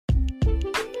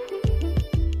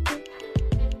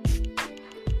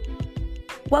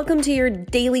Welcome to your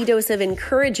daily dose of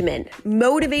encouragement,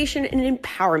 motivation, and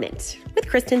empowerment with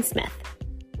Kristen Smith.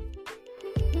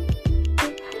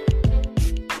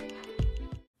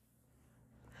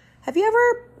 Have you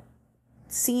ever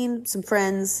seen some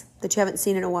friends that you haven't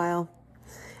seen in a while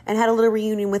and had a little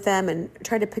reunion with them and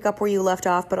tried to pick up where you left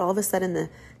off, but all of a sudden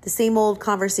the same old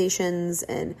conversations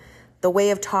and the way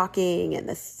of talking and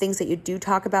the things that you do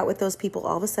talk about with those people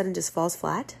all of a sudden just falls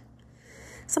flat?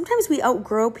 Sometimes we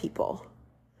outgrow people.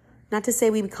 Not to say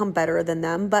we become better than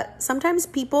them, but sometimes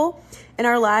people in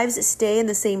our lives stay in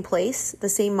the same place, the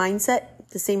same mindset,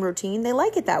 the same routine. They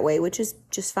like it that way, which is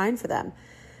just fine for them.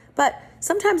 But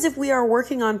sometimes if we are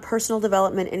working on personal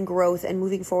development and growth and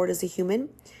moving forward as a human,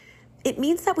 it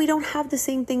means that we don't have the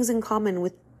same things in common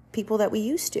with people that we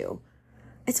used to.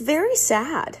 It's very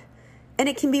sad. And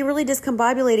it can be really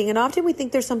discombobulating. And often we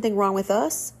think there's something wrong with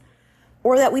us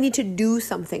or that we need to do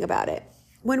something about it.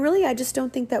 When really, I just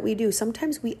don't think that we do.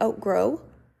 Sometimes we outgrow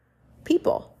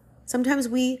people. Sometimes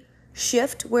we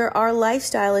shift where our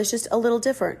lifestyle is just a little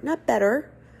different. Not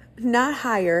better, not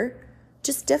higher,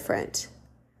 just different.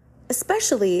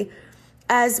 Especially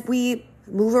as we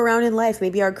move around in life.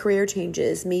 Maybe our career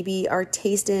changes. Maybe our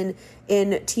taste in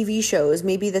TV shows.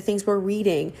 Maybe the things we're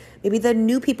reading. Maybe the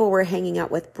new people we're hanging out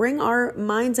with. Bring our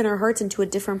minds and our hearts into a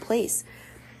different place.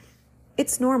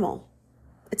 It's normal.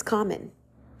 It's common.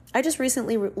 I just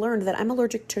recently learned that I'm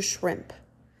allergic to shrimp.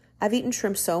 I've eaten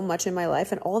shrimp so much in my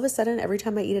life, and all of a sudden, every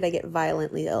time I eat it, I get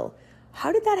violently ill.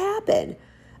 How did that happen?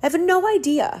 I have no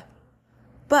idea.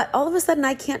 But all of a sudden,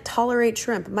 I can't tolerate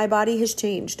shrimp. My body has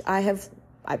changed. I have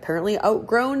apparently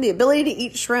outgrown the ability to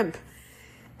eat shrimp.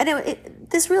 And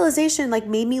this realization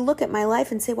made me look at my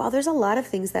life and say, wow, there's a lot of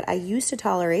things that I used to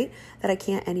tolerate that I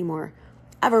can't anymore.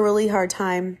 I have a really hard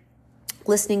time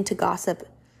listening to gossip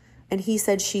and he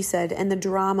said, she said, and the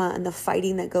drama and the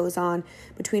fighting that goes on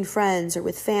between friends or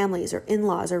with families or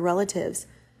in-laws or relatives.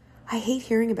 I hate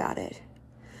hearing about it.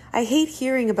 I hate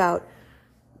hearing about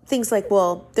things like,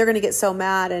 well, they're going to get so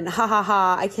mad and ha ha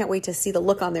ha, I can't wait to see the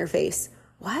look on their face.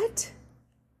 What?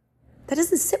 That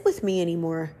doesn't sit with me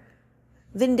anymore.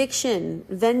 Vindication,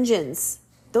 vengeance,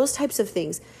 those types of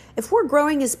things. If we're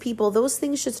growing as people, those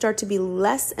things should start to be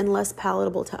less and less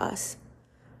palatable to us.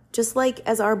 Just like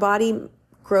as our body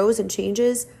grows and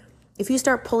changes, if you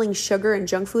start pulling sugar and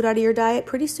junk food out of your diet,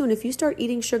 pretty soon, if you start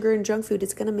eating sugar and junk food,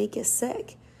 it's going to make you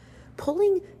sick.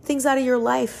 Pulling things out of your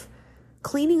life,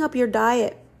 cleaning up your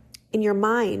diet in your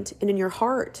mind and in your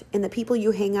heart and the people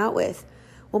you hang out with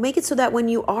will make it so that when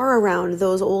you are around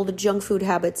those old junk food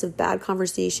habits of bad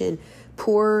conversation,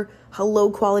 poor,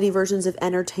 low quality versions of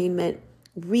entertainment,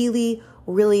 really,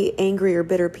 really angry or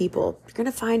bitter people, you're going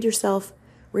to find yourself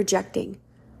rejecting,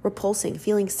 repulsing,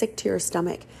 feeling sick to your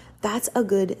stomach. That's a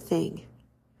good thing.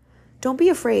 Don't be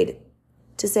afraid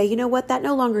to say, you know what, that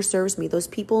no longer serves me. Those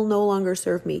people no longer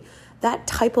serve me. That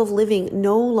type of living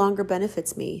no longer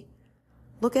benefits me.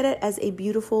 Look at it as a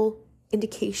beautiful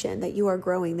indication that you are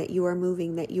growing, that you are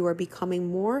moving, that you are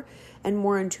becoming more and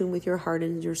more in tune with your heart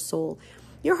and your soul.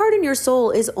 Your heart and your soul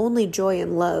is only joy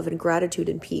and love and gratitude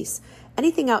and peace.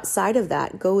 Anything outside of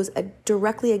that goes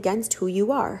directly against who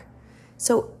you are.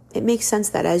 So it makes sense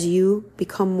that as you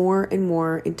become more and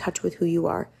more in touch with who you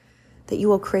are, that you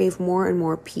will crave more and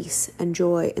more peace and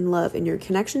joy and love in your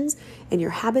connections, in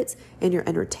your habits, in your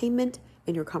entertainment,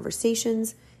 in your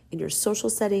conversations, in your social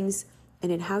settings,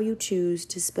 and in how you choose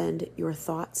to spend your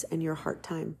thoughts and your heart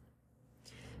time.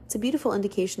 It's a beautiful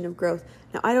indication of growth.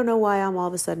 Now, I don't know why I'm all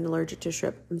of a sudden allergic to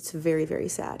shrimp. It's very, very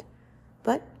sad.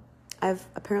 But I've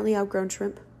apparently outgrown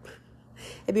shrimp.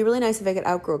 It'd be really nice if I could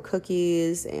outgrow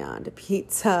cookies and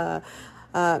pizza.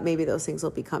 Maybe those things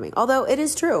will be coming. Although it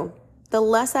is true, the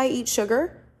less I eat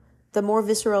sugar, the more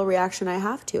visceral reaction I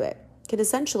have to it. You can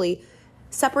essentially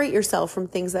separate yourself from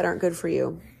things that aren't good for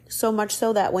you. So much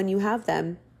so that when you have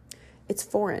them, it's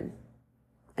foreign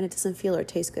and it doesn't feel or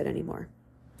taste good anymore.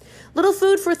 Little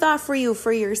food for thought for you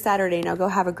for your Saturday. Now go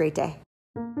have a great day.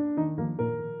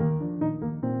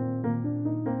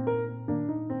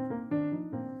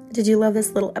 Did you love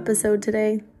this little episode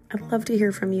today? I'd love to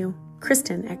hear from you.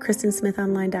 Kristen at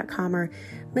KristenSmithOnline.com or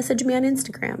message me on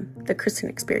Instagram, The Kristen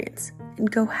Experience, and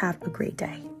go have a great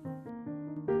day.